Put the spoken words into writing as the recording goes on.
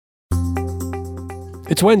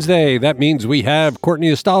It's Wednesday. That means we have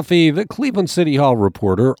Courtney Astolfi, the Cleveland City Hall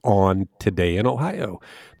reporter, on Today in Ohio,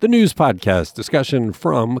 the news podcast discussion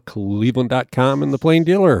from Cleveland.com and The Plain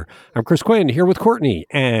Dealer. I'm Chris Quinn here with Courtney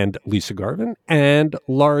and Lisa Garvin and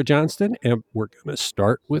Laura Johnston, and we're going to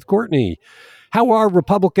start with Courtney. How are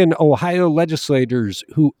Republican Ohio legislators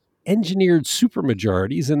who engineered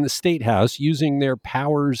supermajorities in the state house using their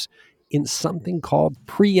powers in something called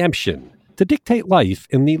preemption to dictate life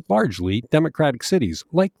in the largely Democratic cities,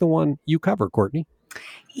 like the one you cover, Courtney?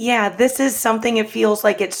 Yeah, this is something it feels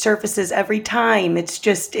like it surfaces every time.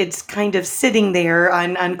 It's kind of sitting there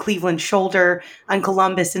on Cleveland's shoulder, on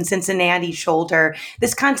Columbus and Cincinnati's shoulder.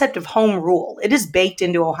 This concept of home rule, it is baked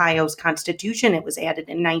into Ohio's Constitution. It was added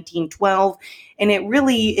in 1912, and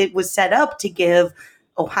it was set up to give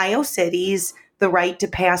Ohio cities the right to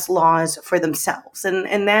pass laws for themselves.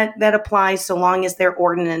 And that applies so long as their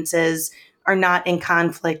ordinances are not in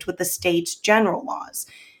conflict with the state's general laws.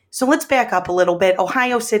 So let's back up a little bit.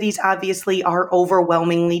 Ohio cities obviously are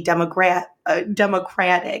overwhelmingly Democratic.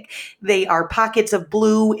 They are pockets of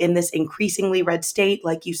blue in this increasingly red state.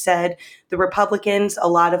 Like you said, the Republicans, a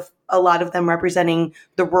lot of them representing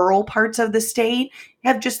the rural parts of the state,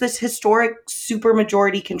 have just this historic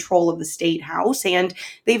supermajority control of the state house. And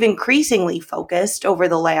they've increasingly focused over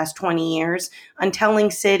the last 20 years on telling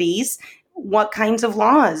cities what kinds of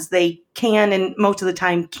laws they can and most of the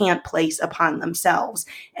time can't place upon themselves.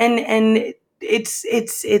 And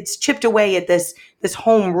it's chipped away at this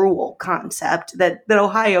home rule concept that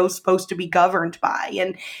Ohio's supposed to be governed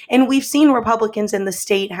by. And we've seen Republicans in the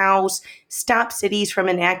state house stop cities from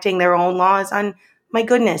enacting their own laws on, my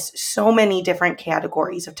goodness, so many different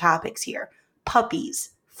categories of topics here. Puppies,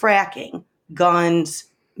 fracking, guns,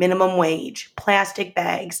 minimum wage, plastic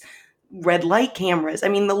bags, red light cameras. I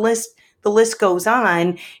mean, the list goes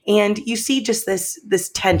on, and you see just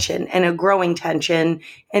this tension and a growing tension.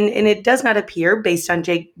 And it does not appear, based on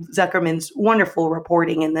Jake Zuckerman's wonderful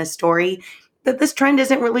reporting in this story, that this trend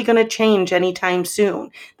isn't really going to change anytime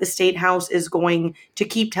soon. The state house is going to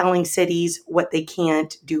keep telling cities what they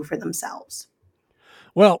can't do for themselves.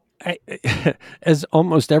 Well, as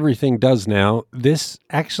almost everything does now, this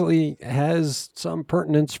actually has some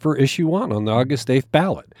pertinence for issue 1 on the August 8th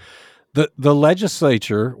ballot. The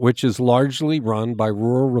legislature, which is largely run by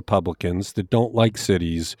rural Republicans that don't like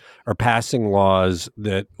cities, are passing laws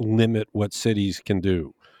that limit what cities can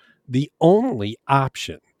do. The only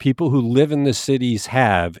option people who live in the cities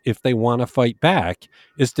have, if they want to fight back,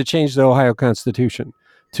 is to change the Ohio Constitution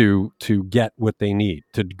to get what they need,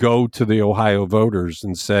 to go to the Ohio voters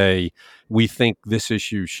and say, we think this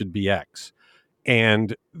issue should be X.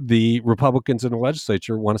 And the Republicans in the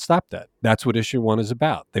legislature want to stop that. That's what issue 1 is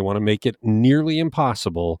about. They want to make it nearly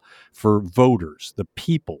impossible for voters, the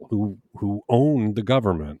people who own the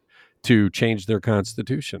government, to change their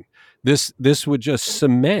constitution. This would just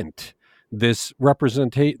cement this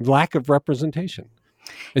lack of representation.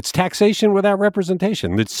 It's taxation without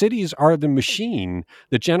representation. The cities are the machine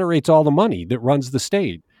that generates all the money that runs the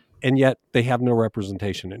state, and yet they have no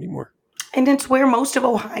representation anymore. And it's where most of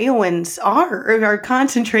Ohioans are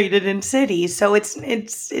concentrated in cities. So it's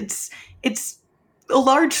a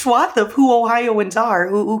large swath of who Ohioans are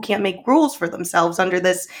who can't make rules for themselves under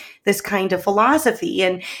this kind of philosophy.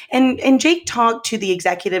 And Jake talked to the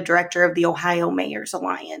executive director of the Ohio Mayors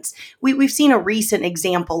Alliance. We've seen a recent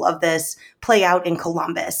example of this play out in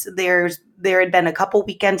Columbus. There had been a couple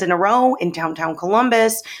weekends in a row in downtown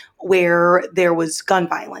Columbus where there was gun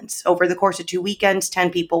violence. Over the course of 2 weekends,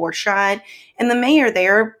 10 people were shot. And the mayor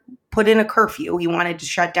there put in a curfew. He wanted to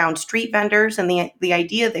shut down street vendors. And the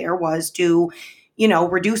idea there was to,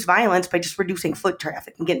 reduce violence by just reducing foot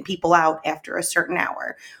traffic and getting people out after a certain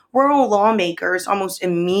hour. Rural lawmakers almost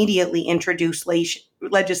immediately introduced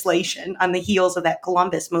legislation on the heels of that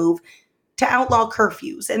Columbus move to outlaw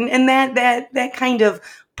curfews. And that kind of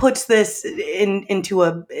puts this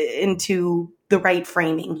into the right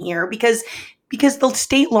framing here, because the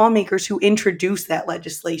state lawmakers who introduced that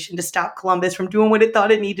legislation to stop Columbus from doing what it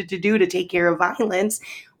thought it needed to do to take care of violence,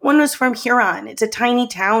 one was from Huron. It's a tiny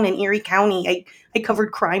town in Erie County. I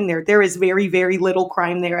covered crime there. There is very, very little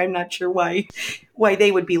crime there. I'm not sure why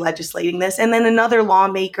they would be legislating this. And then another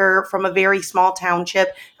lawmaker from a very small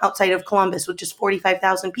township outside of Columbus with just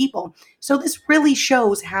 45,000 people. So this really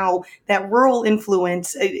shows how that rural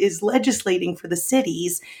influence is legislating for the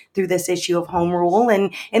cities through this issue of home rule.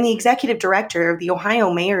 And the executive director of the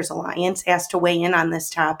Ohio Mayors Alliance, asked to weigh in on this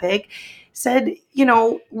topic, said,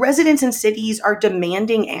 residents in cities are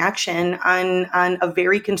demanding action on a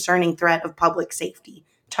very concerning threat of public safety,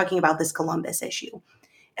 talking about this Columbus issue.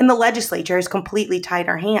 And the legislature has completely tied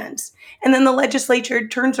our hands. And then the legislature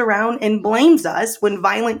turns around and blames us when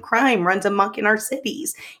violent crime runs amok in our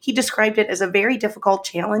cities. He described it as a very difficult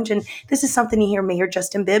challenge. And this is something you hear Mayor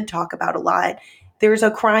Justin Bibb talk about a lot. There's a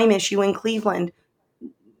crime issue in Cleveland.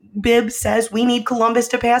 Bibb says we need Columbus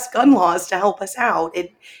to pass gun laws to help us out.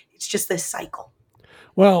 It's just this cycle.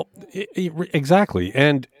 Well, exactly.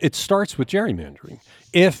 And it starts with gerrymandering.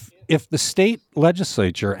 If the state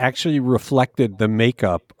legislature actually reflected the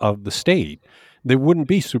makeup of the state, there wouldn't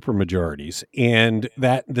be supermajorities and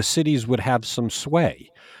that the cities would have some sway.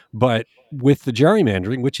 But with the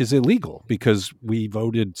gerrymandering, which is illegal because we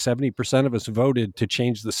voted, 70% of us voted to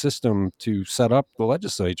change the system to set up the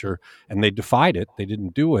legislature, and they defied it. They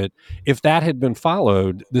didn't do it. If that had been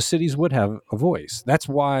followed, the cities would have a voice. That's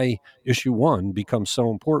why issue one becomes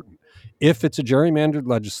so important. If it's a gerrymandered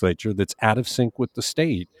legislature that's out of sync with the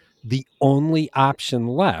state, the only option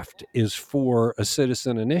left is for a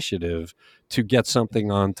citizen initiative to get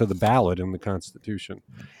something onto the ballot in the Constitution.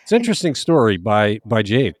 It's an interesting story by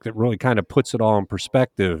Jake that really kind of puts it all in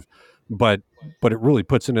perspective, but it really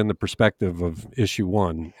puts it in the perspective of issue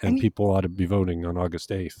one, and people ought to be voting on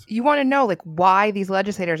August 8th. You want to know like why these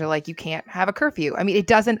legislators are like, you can't have a curfew. I mean, it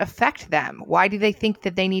doesn't affect them. Why do they think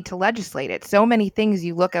that they need to legislate it? So many things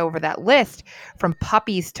you look over that list, from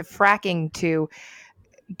puppies to fracking to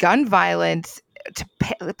gun violence to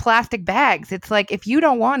plastic bags. It's like, if you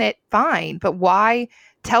don't want it, fine. But why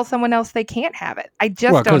tell someone else they can't have it? I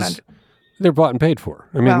just don't understand. They're bought and paid for.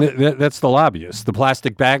 I mean, that's the lobbyists. The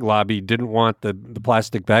plastic bag lobby didn't want the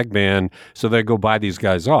plastic bag ban, so they go buy these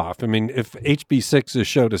guys off. I mean, if HB6 has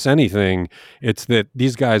showed us anything, it's that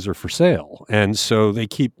these guys are for sale. And so they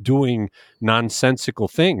keep doing nonsensical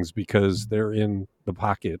things because they're in the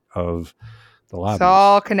pocket of the lobbyists. It's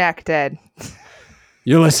all connected.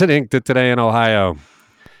 You're listening to Today in Ohio.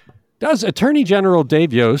 Does Attorney General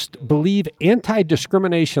Dave Yost believe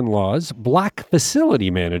anti-discrimination laws block facility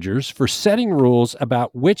managers for setting rules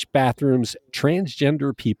about which bathrooms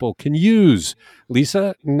transgender people can use?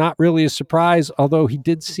 Lisa, not really a surprise, although he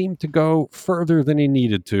did seem to go further than he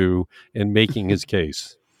needed to in making his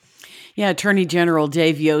case. Yeah, Attorney General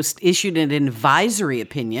Dave Yost issued an advisory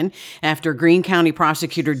opinion after Greene County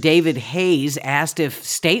Prosecutor David Hayes asked if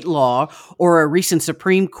state law or a recent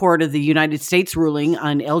Supreme Court of the United States ruling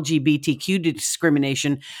on LGBTQ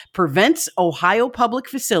discrimination prevents Ohio public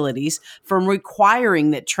facilities from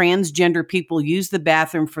requiring that transgender people use the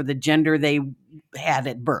bathroom for the gender they had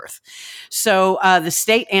at birth. So the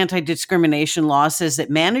state anti-discrimination law says that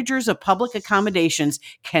managers of public accommodations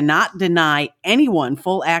cannot deny anyone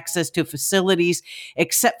full access to facilities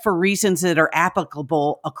except for reasons that are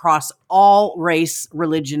applicable across all race,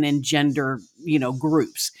 religion, and gender,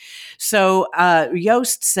 groups. So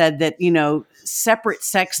Yost said that, separate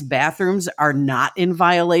sex bathrooms are not in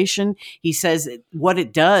violation. He says what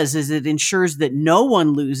it does is it ensures that no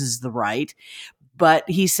one loses the right. But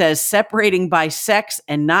he says separating by sex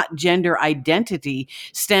and not gender identity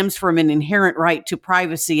stems from an inherent right to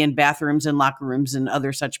privacy in bathrooms and locker rooms and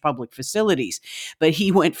other such public facilities. But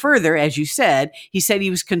he went further, as you said. He said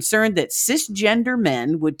he was concerned that cisgender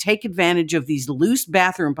men would take advantage of these loose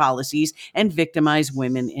bathroom policies and victimize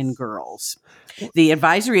women and girls. The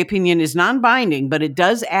advisory opinion is non-binding, but it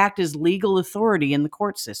does act as legal authority in the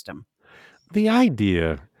court system. The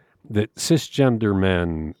idea that cisgender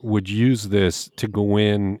men would use this to go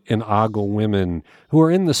in and ogle women who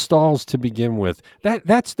are in the stalls to begin with.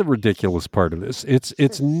 That's the ridiculous part of this.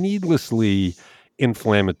 It's needlessly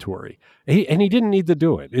inflammatory. He didn't need to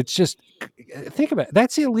do it. It's just, think about it.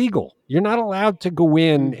 That's illegal. You're not allowed to go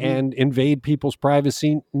in and invade people's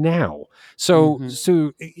privacy now. So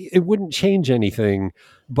it wouldn't change anything,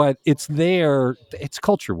 but it's there. It's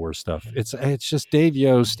culture war stuff. It's just Dave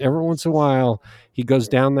Yost. Every once in a while, he goes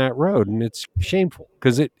down that road, and it's shameful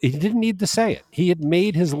because he didn't need to say it. He had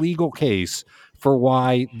made his legal case for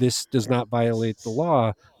why this does not violate the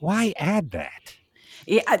law. Why add that?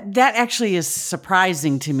 Yeah, that actually is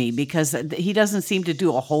surprising to me because he doesn't seem to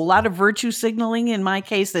do a whole lot of virtue signaling in my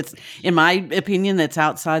case. That's, in my opinion, that's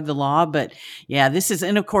outside the law. But yeah, this is,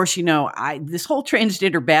 and of course, this whole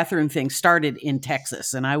transgender bathroom thing started in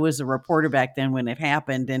Texas, and I was a reporter back then when it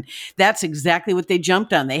happened. And that's exactly what they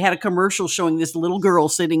jumped on. They had a commercial showing this little girl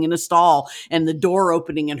sitting in a stall and the door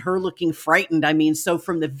opening and her looking frightened. I mean, so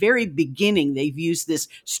from the very beginning, they've used this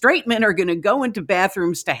straight men are going to go into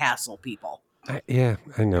bathrooms to hassle people. Yeah,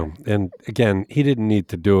 I know. And again, he didn't need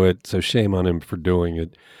to do it, so shame on him for doing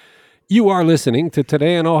it. You are listening to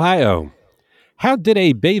Today in Ohio. How did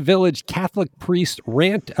a Bay Village Catholic priest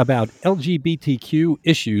rant about LGBTQ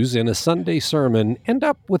issues in a Sunday sermon end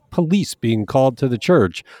up with police being called to the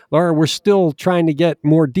church? Laura, we're still trying to get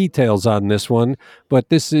more details on this one, but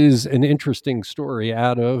this is an interesting story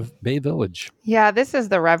out of Bay Village. Yeah, this is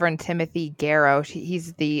the Reverend Timothy Garrow.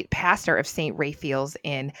 He's the pastor of St. Raphael's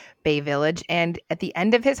in Bay Village. And at the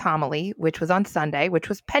end of his homily, which was on Sunday, which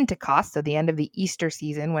was Pentecost, so the end of the Easter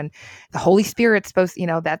season when the Holy Spirit's supposed,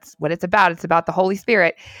 that's what it's about. It's about the Holy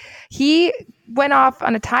Spirit. He went off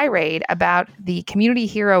on a tirade about the Community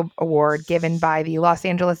Hero Award given by the Los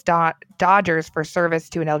Angeles Dodgers for service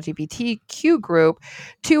to an LGBTQ group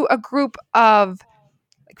to a group of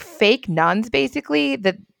fake nuns, basically,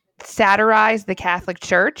 that satirized the Catholic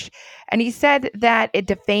Church. And he said that it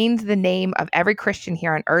defames the name of every Christian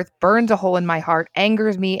here on earth, burns a hole in my heart,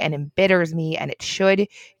 angers me and embitters me, and it should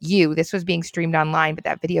you. This was being streamed online, but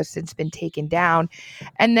that video has since been taken down.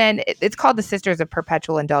 And then it's called the Sisters of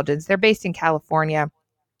Perpetual Indulgence. They're based in California.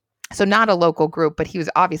 So not a local group, but he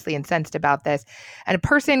was obviously incensed about this. And a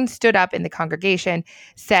person stood up in the congregation,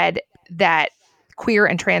 said that queer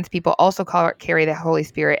and trans people also carry the Holy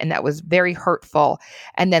Spirit, and that was very hurtful,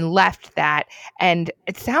 and then left that. And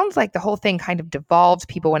it sounds like the whole thing kind of devolved.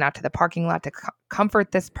 People went out to the parking lot to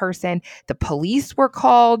comfort this person. The police were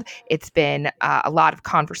called. It's been a lot of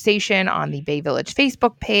conversation on the Bay Village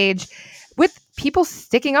Facebook page with people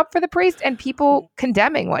sticking up for the priest and people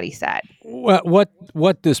condemning what he said. Well,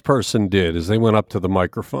 what this person did is they went up to the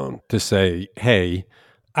microphone to say, hey,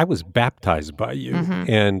 I was baptized by you,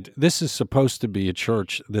 and this is supposed to be a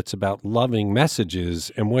church that's about loving messages,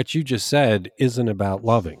 and what you just said isn't about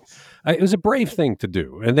loving. It was a brave thing to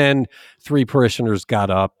do. And then 3 parishioners got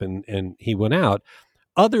up and he went out.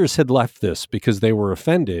 Others had left this because they were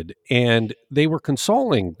offended, and they were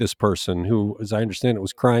consoling this person who, as I understand it,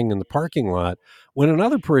 was crying in the parking lot when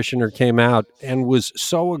another parishioner came out and was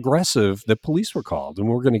so aggressive that police were called. And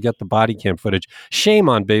we're going to get the body cam footage. Shame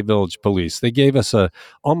on Bay Village Police. They gave us a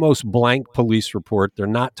almost blank police report. They're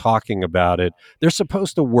not talking about it. They're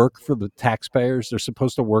supposed to work for the taxpayers. They're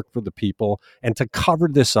supposed to work for the people. And to cover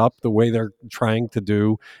this up the way they're trying to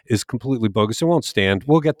do is completely bogus. It won't stand.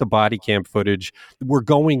 We'll get the body cam footage. We're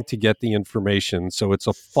going to get the information. So it's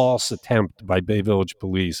a false attempt by Bay Village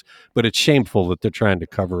Police, but it's shameful that they're trying to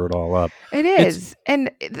cover it all up. It is. And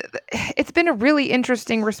it's been a really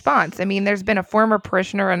interesting response. I mean, there's been a former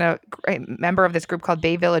parishioner and a member of this group called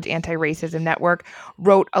Bay Village Anti-Racism Network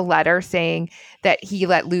wrote a letter saying that he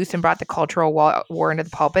let loose and brought the cultural war into the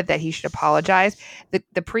pulpit, that he should apologize.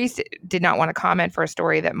 The priest did not want to comment for a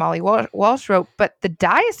story that Molly Walsh wrote, but the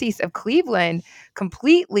Diocese of Cleveland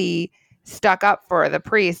completely stuck up for the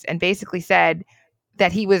priest and basically said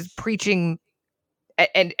that he was preaching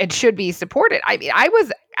and should be supported. I mean, I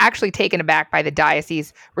was actually taken aback by the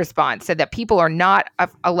diocese response, said that people are not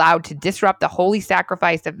allowed to disrupt the holy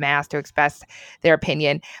sacrifice of Mass to express their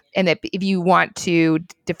opinion, and that if you want to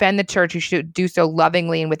defend the church, you should do so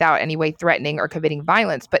lovingly and without any way threatening or committing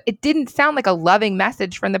violence. But it didn't sound like a loving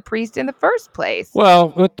message from the priest in the first place. Well,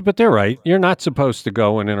 but they're right. You're not supposed to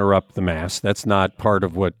go and interrupt the Mass. That's not part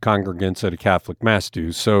of what congregants at a Catholic Mass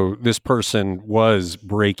do. So this person was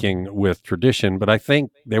breaking with tradition, but I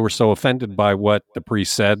think they were so offended by what the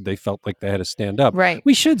priest said, they felt like they had to stand up. Right.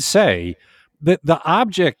 We should say that the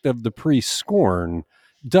object of the priest's scorn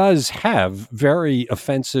does have very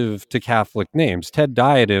offensive to Catholic names. Ted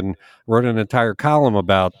Diadin wrote an entire column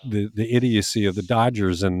about the idiocy of the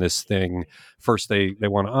Dodgers in this thing. First, they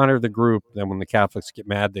want to honor the group. Then when the Catholics get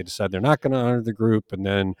mad, they decide they're not going to honor the group. And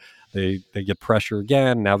then they get pressure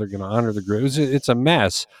again. Now they're going to honor the group. It's a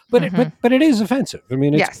mess, but it is offensive. I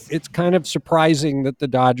mean, it's kind of surprising that the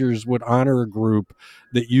Dodgers would honor a group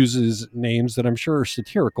that uses names that I'm sure are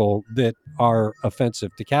satirical, that are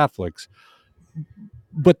offensive to Catholics.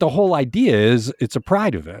 But the whole idea is it's a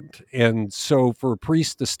pride event. And so for a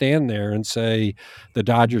priest to stand there and say the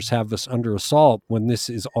Dodgers have this under assault when this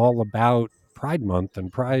is all about Pride Month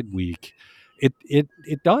and Pride Week,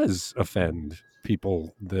 it does offend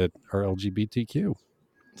people that are LGBTQ.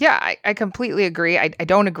 Yeah, I completely agree. I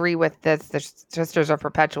don't agree with this. The Sisters of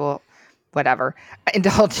Perpetual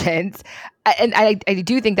indulgence. And I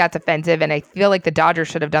do think that's offensive. And I feel like the Dodgers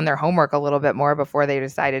should have done their homework a little bit more before they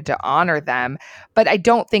decided to honor them. But I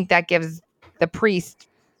don't think that gives the priest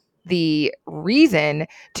the reason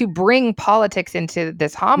to bring politics into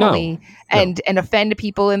this homily and offend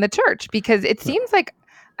people in the church, because it seems like,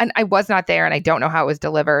 and I was not there and I don't know how it was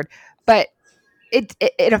delivered, but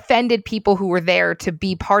it offended people who were there to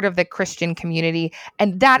be part of the Christian community.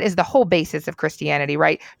 And that is the whole basis of Christianity,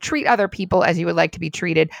 right? Treat other people as you would like to be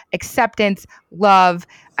treated. Acceptance, love,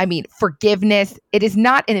 forgiveness. It is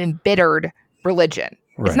not an embittered religion.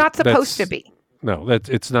 Right. It's not supposed to be. No,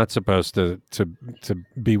 it's not supposed to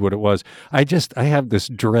be what it was. I have this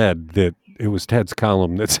dread that it was Ted's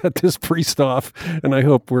column that set this priest off, and I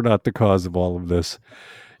hope we're not the cause of all of this.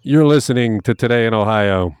 You're listening to Today in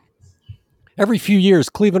Ohio. Every few years,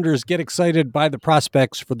 Clevelanders get excited by the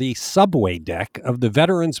prospects for the subway deck of the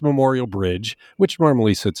Veterans Memorial Bridge, which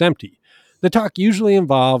normally sits empty. The talk usually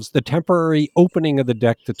involves the temporary opening of the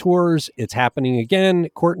deck to tours. It's happening again.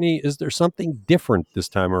 Courtney, is there something different this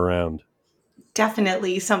time around?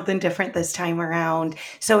 Definitely something different this time around.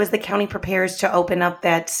 So as the county prepares to open up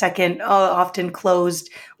that second, often closed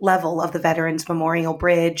level of the Veterans Memorial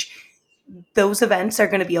Bridge, those events are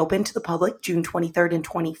going to be open to the public June 23rd and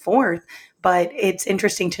 24th. But it's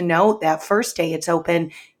interesting to note that first day it's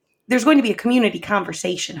open, there's going to be a community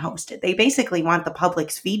conversation hosted. They basically want the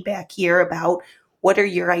public's feedback here about what are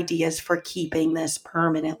your ideas for keeping this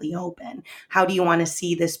permanently open? How do you want to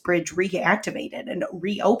see this bridge reactivated and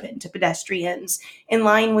reopened to pedestrians in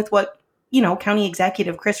line with what, County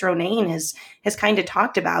Executive Chris Ronayne has kind of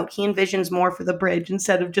talked about? He envisions more for the bridge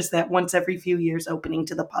instead of just that once every few years opening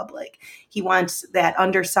to the public. He wants that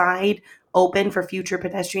underside open for future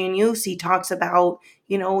pedestrian use. He talks about,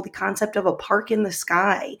 the concept of a park in the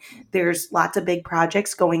sky. There's lots of big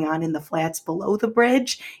projects going on in the flats below the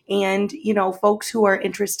bridge. And, folks who are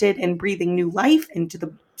interested in breathing new life into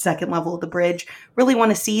the second level of the bridge really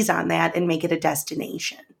want to seize on that and make it a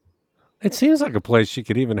destination. It seems like a place you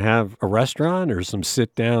could even have a restaurant or some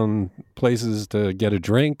sit-down places to get a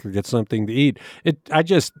drink or get something to eat.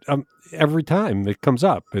 Every time it comes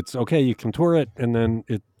up, it's okay, you can tour it, and then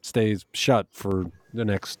it stays shut for the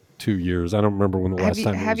next 2 years. I don't remember when the last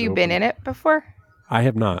time it was Have you open. been in it before? I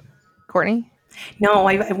have not. Courtney? No,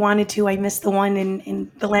 I wanted to. I missed the one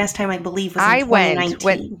in the last time, I believe, was in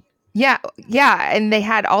 2019. Yeah, and they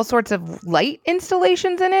had all sorts of light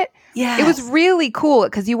installations in it. Yeah, it was really cool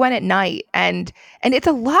because you went at night, and it's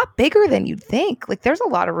a lot bigger than you'd think. Like, there's a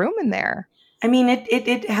lot of room in there. I mean,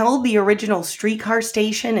 it held the original streetcar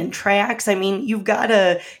station and tracks. I mean, you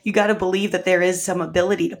gotta believe that there is some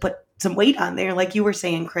ability to put some weight on there, like you were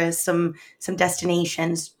saying, Chris. Some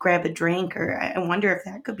destinations, grab a drink, or I wonder if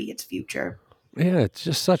that could be its future. Yeah, it's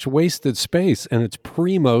just such wasted space, and it's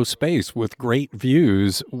primo space with great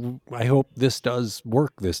views. I hope this does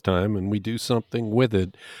work this time, and we do something with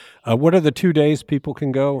it. What are the 2 days people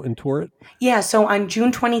can go and tour it? Yeah, so on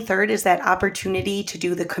June 23rd is that opportunity to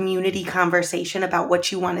do the community conversation about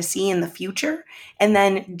what you want to see in the future. And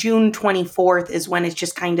then June 24th is when it's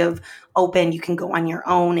just kind of open. You can go on your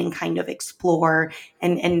own and kind of explore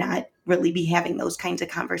and not really be having those kinds of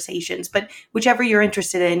conversations. But whichever you're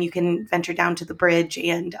interested in, you can venture down to the bridge,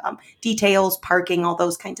 and details, parking, all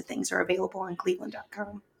those kinds of things are available on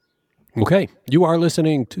cleveland.com. Okay, you are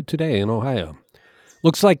listening to Today in Ohio.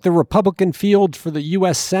 Looks like the Republican field for the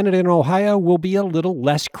U.S. Senate in Ohio will be a little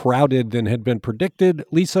less crowded than had been predicted.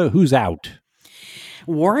 Lisa, who's out?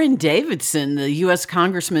 Warren Davidson, the U.S.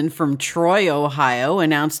 congressman from Troy, Ohio,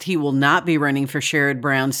 announced he will not be running for Sherrod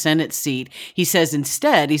Brown's Senate seat. He says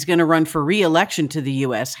instead he's going to run for re-election to the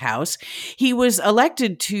U.S. House. He was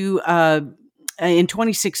elected in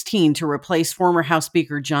 2016 to replace former House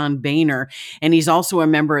Speaker John Boehner. And he's also a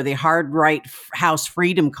member of the Hard Right House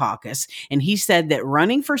Freedom Caucus. And he said that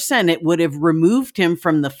running for Senate would have removed him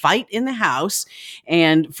from the fight in the House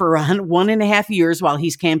and for 1.5 years while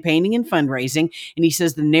he's campaigning and fundraising. And he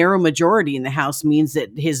says the narrow majority in the House means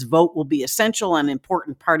that his vote will be essential on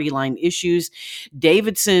important party line issues.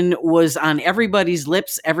 Davidson was on everybody's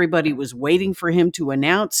lips. Everybody was waiting for him to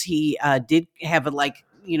announce. He did have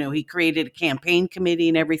he created a campaign committee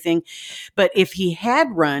and everything. But if he had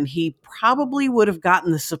run, he probably would have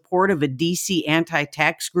gotten the support of a DC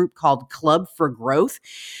anti-tax group called Club for Growth.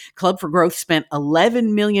 Club for Growth spent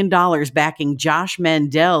 $11 million backing Josh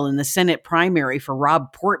Mandel in the Senate primary for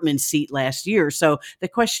Rob Portman's seat last year. So the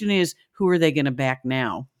question is, who are they going to back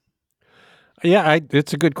now? Yeah,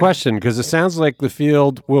 it's a good question because it sounds like the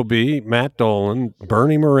field will be Matt Dolan,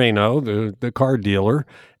 Bernie Moreno, the car dealer,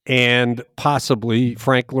 and possibly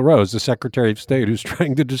Frank LaRose, the Secretary of State, who's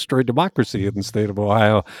trying to destroy democracy in the state of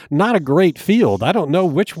Ohio. Not a great field. I don't know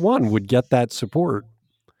which one would get that support.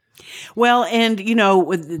 Well, and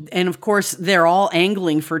of course, they're all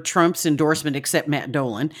angling for Trump's endorsement, except Matt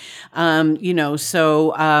Dolan.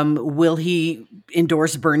 So will he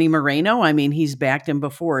endorse Bernie Moreno? I mean, he's backed him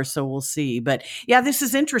before, so we'll see. But yeah, this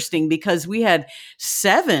is interesting because we had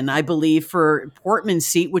 7, I believe, for Portman's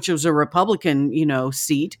seat, which was a Republican,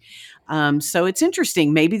 seat. So it's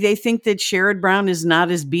interesting. Maybe they think that Sherrod Brown is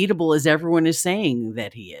not as beatable as everyone is saying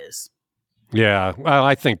that he is. Yeah, well,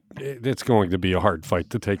 I think it's going to be a hard fight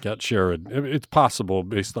to take out Sherrod. It's possible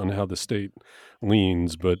based on how the state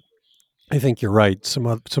leans, but I think you're right.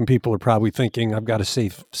 Some people are probably thinking, I've got a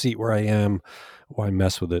safe seat where I am. Why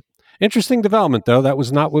mess with it? Interesting development, though. That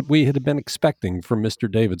was not what we had been expecting from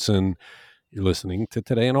Mr. Davidson. You're listening to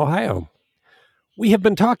Today in Ohio. We have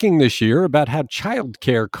been talking this year about how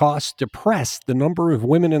childcare costs depress the number of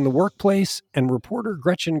women in the workplace, and reporter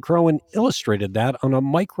Gretchen Crowan illustrated that on a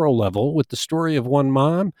micro level with the story of one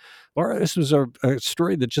mom. Laura, this was a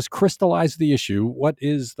story that just crystallized the issue. What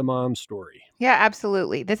is the mom story? Yeah,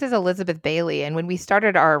 absolutely. This is Elizabeth Bailey. And when we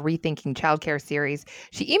started our Rethinking Childcare series,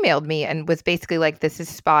 she emailed me and was basically like, this is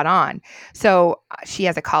spot on. So she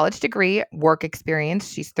has a college degree, work experience.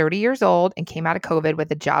 She's 30 years old and came out of COVID with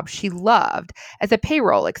a job she loved as a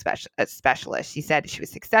payroll specialist. She said she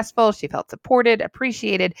was successful, she felt supported,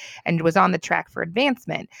 appreciated, and was on the track for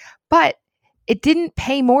advancement. But it didn't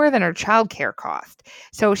pay more than her childcare cost.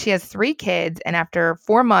 So she has 3 kids, and after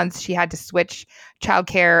 4 months, she had to switch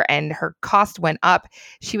childcare, and her cost went up.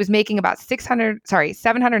 She was making about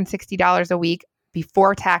 $760 a week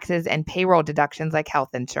before taxes and payroll deductions like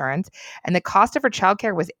health insurance, and the cost of her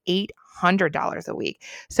childcare was $800 a week.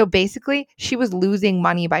 So basically, she was losing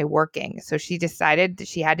money by working. So she decided that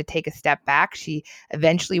she had to take a step back. She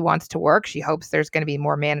eventually wants to work. She hopes there's going to be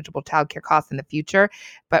more manageable childcare costs in the future.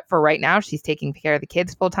 But for right now, she's taking care of the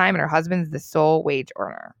kids full time, and her husband's the sole wage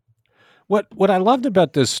earner. What I loved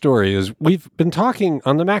about this story is we've been talking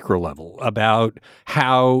on the macro level about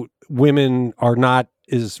how women are not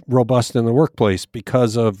as robust in the workplace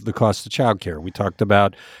because of the cost of childcare. We talked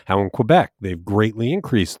about how in Quebec they've greatly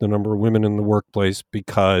increased the number of women in the workplace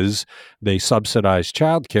because they subsidize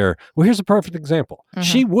childcare. Well, here's a perfect example. Mm-hmm.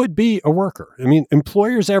 She would be a worker. I mean,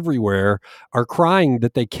 employers everywhere are crying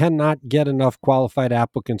that they cannot get enough qualified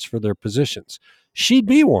applicants for their positions. She'd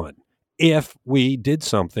be one. If we did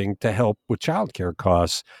something to help with childcare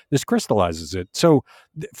costs, this crystallizes it. So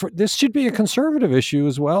this should be a conservative issue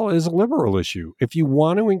as well as a liberal issue. If you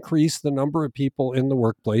want to increase the number of people in the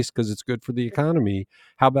workplace because it's good for the economy,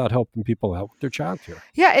 how about helping people out with their childcare?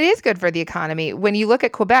 Yeah, it is good for the economy. When you look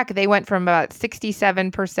at Quebec, they went from about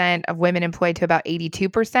 67% of women employed to about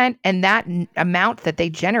 82%. And that amount that they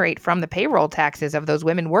generate from the payroll taxes of those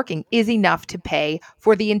women working is enough to pay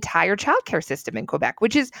for the entire childcare system in Quebec,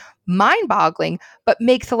 which is mind-boggling, but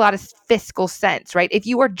makes a lot of fiscal sense, right? If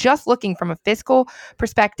you are just looking from a fiscal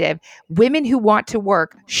perspective, women who want to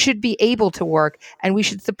work should be able to work, and we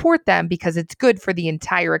should support them because it's good for the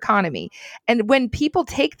entire economy. And when people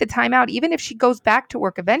take the time out, even if she goes back to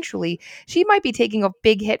work eventually, she might be taking a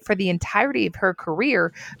big hit for the entirety of her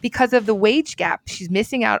career because of the wage gap. She's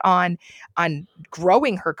missing out on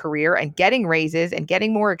growing her career and getting raises and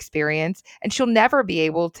getting more experience, and she'll never be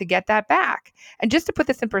able to get that back. And just to put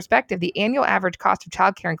this in perspective, the annual average cost of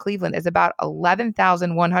childcare in Cleveland is about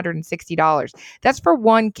 $11,160. That's for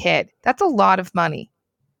one kid. That's a lot of money.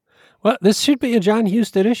 Well, this should be a John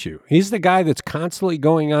Husted issue. He's the guy that's constantly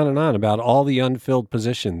going on and on about all the unfilled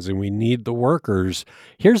positions, and we need the workers.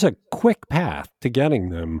 Here's a quick path to getting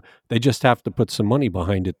them. They just have to put some money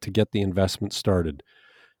behind it to get the investment started.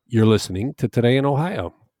 You're listening to Today in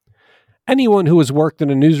Ohio. Anyone who has worked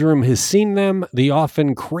in a newsroom has seen them, the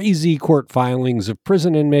often crazy court filings of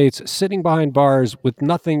prison inmates sitting behind bars with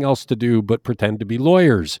nothing else to do but pretend to be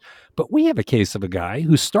lawyers. But we have a case of a guy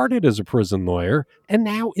who started as a prison lawyer and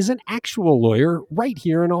now is an actual lawyer right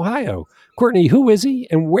here in Ohio. Courtney, who is he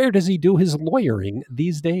and where does he do his lawyering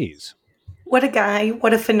these days? What a guy.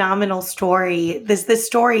 What a phenomenal story. This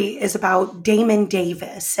story is about Damon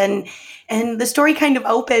Davis. And the story kind of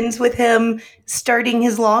opens with him starting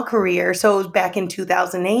his law career. So it was back in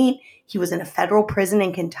 2008. He was in a federal prison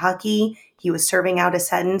in Kentucky. He was serving out a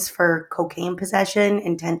sentence for cocaine possession,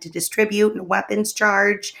 intent to distribute, and a weapons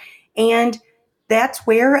charge. And that's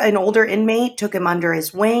where an older inmate took him under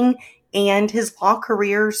his wing and his law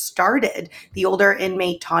career started. The older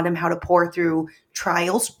inmate taught him how to pour through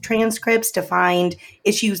trial transcripts to find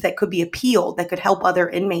issues that could be appealed, that could help other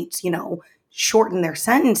inmates, shorten their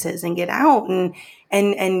sentences and get out.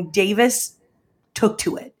 And Davis took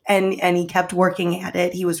to it and he kept working at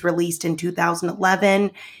it. He was released in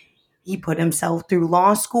 2011. He put himself through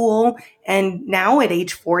law school, and now at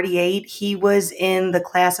age 48, he was in the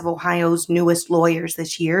class of Ohio's newest lawyers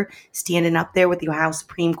this year, standing up there with the Ohio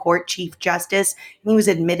Supreme Court Chief Justice, and he was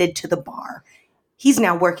admitted to the bar. He's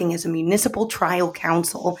now working as a municipal trial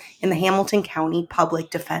counsel in the Hamilton County Public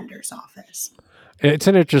Defender's Office. It's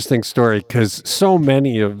an interesting story because so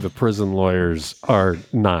many of the prison lawyers are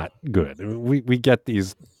not good. We get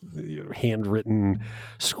these handwritten,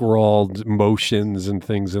 scrawled motions and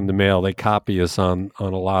things in the mail. They copy us on a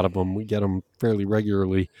lot of them. We get them fairly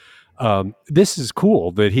regularly. This is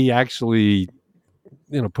cool that he actually,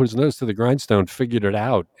 put his nose to the grindstone, figured it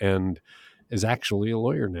out, and is actually a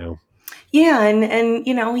lawyer now. Yeah, and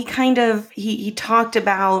he kind of he talked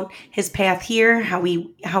about his path here, how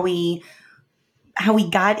he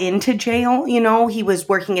got into jail. He was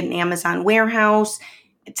working at an Amazon warehouse.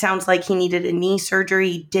 It sounds like he needed a knee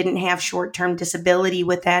surgery. He didn't have short-term disability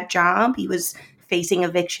with that job. He was facing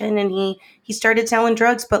eviction, and he started selling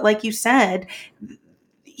drugs. But like you said,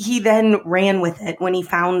 he then ran with it when he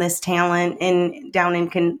found this talent down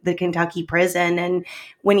in the Kentucky prison. And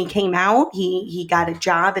when he came out, he got a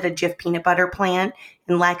job at a Jif peanut butter plant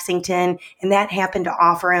in Lexington, and that happened to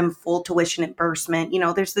offer him full tuition reimbursement.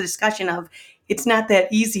 There's the discussion of it's not that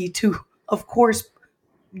easy to, of course,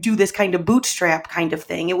 do this kind of bootstrap kind of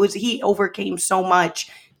thing. He overcame so much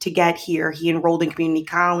to get here. He enrolled in community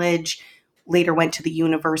college, later went to the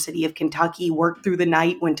University of Kentucky, worked through the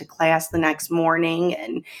night, went to class the next morning,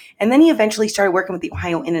 and then he eventually started working with the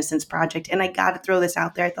Ohio Innocence Project. And I got to throw this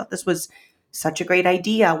out there. I thought this was such a great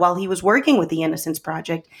idea. While he was working with the Innocence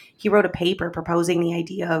Project, he wrote a paper proposing the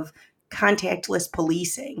idea of contactless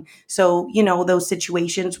policing. So, those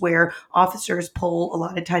situations where officers pull a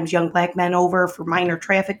lot of times young Black men over for minor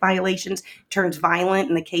traffic violations, turns violent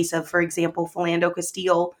in the case of, for example, Philando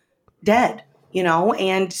Castile, dead.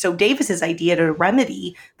 And so Davis's idea to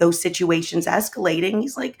remedy those situations escalating,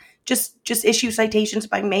 he's like, just issue citations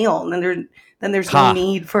by mail, and then there's no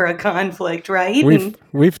need for a conflict, right?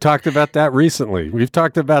 We've talked about that recently. We've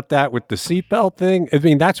talked about that with the seatbelt thing. I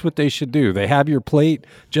mean, that's what they should do. They have your plate,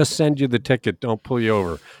 just send you the ticket, don't pull you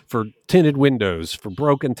over. For tinted windows, for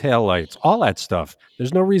broken taillights, all that stuff.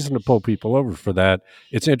 There's no reason to pull people over for that.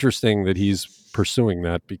 It's interesting that he's pursuing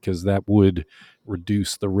that because that would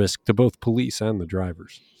reduce the risk to both police and the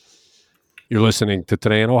drivers. You're listening to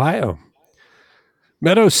Today in Ohio.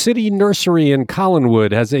 Meadow City Nursery in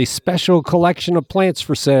Collinwood has a special collection of plants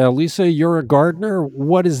for sale. Lisa, you're a gardener.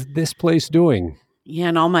 What is this place doing? Yeah,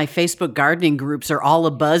 and all my Facebook gardening groups are all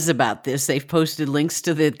abuzz about this. They've posted links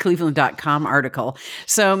to the Cleveland.com article.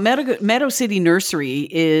 So Meadow City Nursery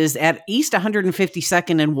is at East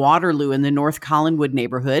 152nd and Waterloo in the North Collinwood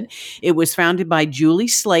neighborhood. It was founded by Julie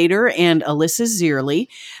Slater and Alyssa Zierle.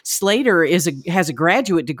 Slater has a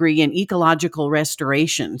graduate degree in ecological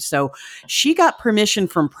restoration. So she got permission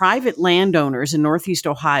from private landowners in Northeast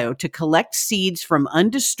Ohio to collect seeds from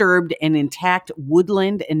undisturbed and intact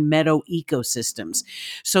woodland and meadow ecosystems.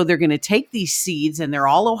 So they're going to take these seeds, and they're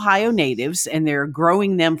all Ohio natives, and they're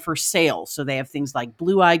growing them for sale. So they have things like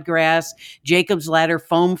blue-eyed grass, Jacob's ladder,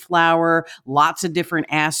 foam flower, lots of different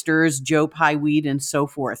asters, Joe Pye weed, and so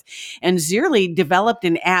forth. And Zierle developed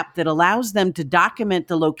an app that allows them to document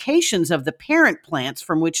the locations of the parent plants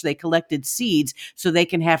from which they collected seeds so they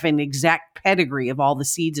can have an exact pedigree of all the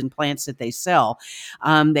seeds and plants that they sell.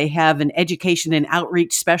 They have an education and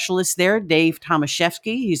outreach specialist there, Dave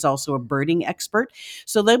Tomaszewski. He's also a birding expert.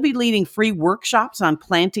 So they'll be leading free workshops on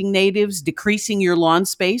planting natives, decreasing your lawn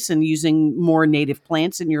space, and using more native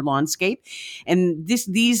plants in your lawnscape. And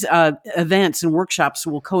these events and workshops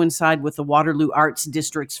will coincide with the Waterloo Arts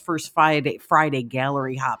District's first Friday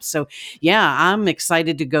gallery hop. So yeah, I'm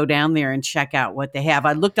excited to go down there and check out what they have.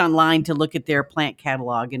 I looked online to look at their plant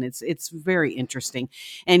catalog, and it's very interesting.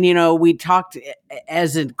 And we talked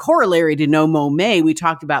as a corollary to No Mow May, we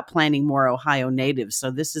talked about planting more Ohio natives. So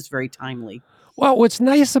this is very timely. Well, what's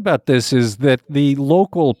nice about this is that the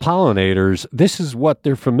local pollinators, this is what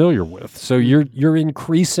they're familiar with. So you're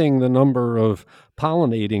increasing the number of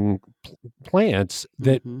pollinating plants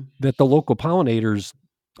that the local pollinators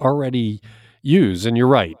already use. And you're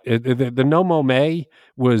right. The No Mow May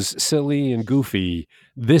was silly and goofy.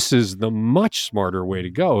 This is the much smarter way to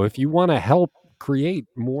go. If you want to help create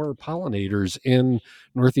more pollinators in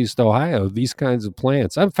Northeast Ohio, these kinds of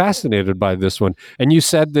plants. I'm fascinated by this one. And you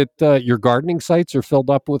said that your gardening sites are filled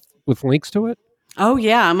up with links to it? Oh,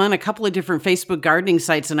 yeah. I'm on a couple of different Facebook gardening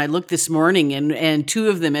sites, and I looked this morning, and two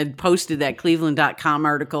of them had posted that Cleveland.com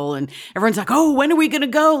article, and everyone's like, oh, when are we going to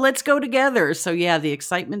go? Let's go together. So, yeah, the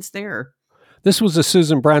excitement's there. This was a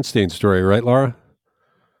Susan Brownstein story, right, Laura?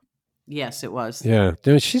 Yes, it was. Yeah,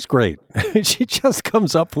 she's great. She just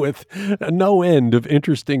comes up with no end of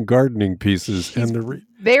interesting gardening pieces. She's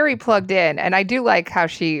very plugged in, and I do like how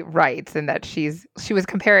she writes, and that she was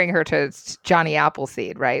comparing her to Johnny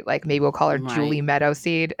Appleseed, right? Like maybe we'll call her Julie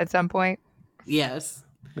Meadowseed at some point. Yes.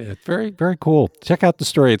 Yeah, very, very cool. Check out the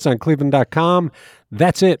story. It's on cleveland.com.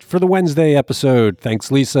 That's it for the Wednesday episode.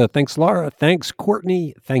 Thanks, Lisa. Thanks, Laura. Thanks,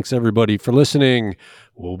 Courtney. Thanks, everybody, for listening.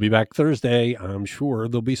 We'll be back Thursday. I'm sure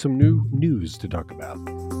there'll be some new news to talk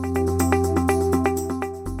about.